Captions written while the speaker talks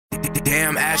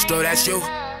Damn, Astro, that's you.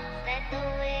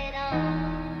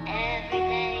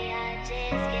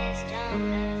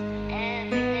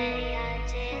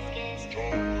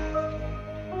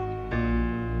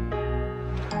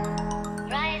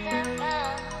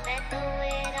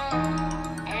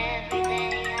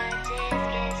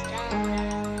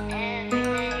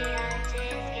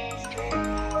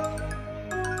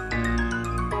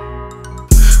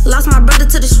 Lost my brother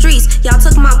to the streets. Y'all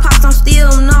took my pops, I'm still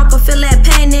numb, but feel that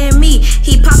pain in me.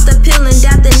 He popped the pill and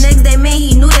died the next day, man,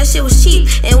 he knew that shit was cheap.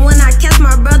 And when I catch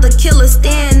my brother killer,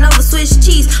 stand over Swiss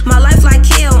cheese. My life like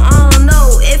hell, I don't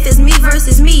know if it's me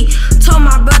versus me. Told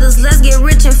my brothers, let's get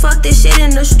rich and fuck this shit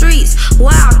in the streets.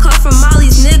 Why I come from all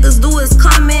these niggas, do is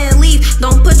come and leave.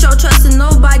 Don't put your trust in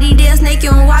nobody, they'll snake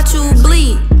you and watch you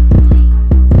bleed.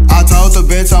 I told the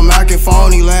bitch I'm acting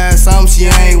phony. Last summer she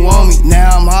ain't want me.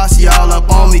 Now I'm hot, she all up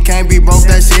on me. Can't be broke,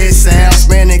 that shit sad. I'm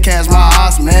spending cash, my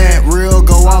eyes mad. Real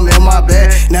go, I'm in my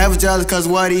bed. Never jealous cause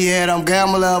what he had. I'm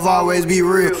gambling, love always be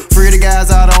real. Free the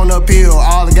guys out on the pill.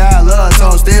 All the guys love, so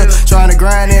I'm still trying to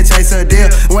grind and chase a deal.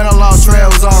 When I lost trail,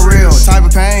 it was unreal. Type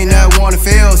of pain that wanna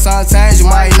feel. Sometimes you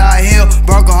might not heal.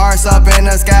 Broken hearts up in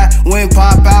the sky. When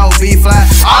pop out, be fly.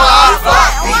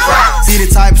 See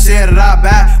the type of shit that I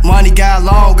buy. Money got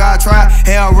long, got try.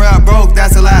 Hell, real broke,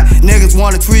 that's a lie. Niggas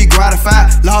wanna tweet, gratify.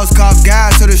 Lost cops,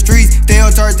 guys to the streets. Still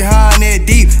 1300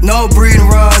 deep. No breeding,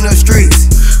 run the streets.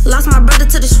 Lost my brother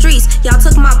to the streets. Y'all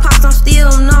took my pops, I'm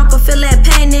still numb, but feel that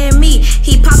pain in me.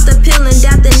 He popped the pill and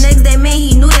died the next day, man,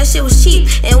 he knew that shit was cheap.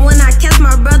 And when I catch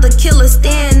my brother killer,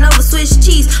 stand over Swiss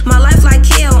cheese. My life like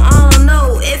hell, I don't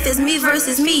know if it's me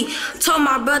versus me. Told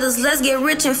my brothers, let's get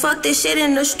rich and fuck this shit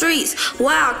in the streets.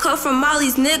 Why I come from all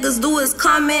these niggas, do is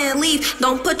come and leave.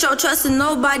 Don't put your trust in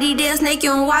nobody, they'll snake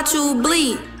you and watch you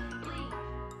bleed.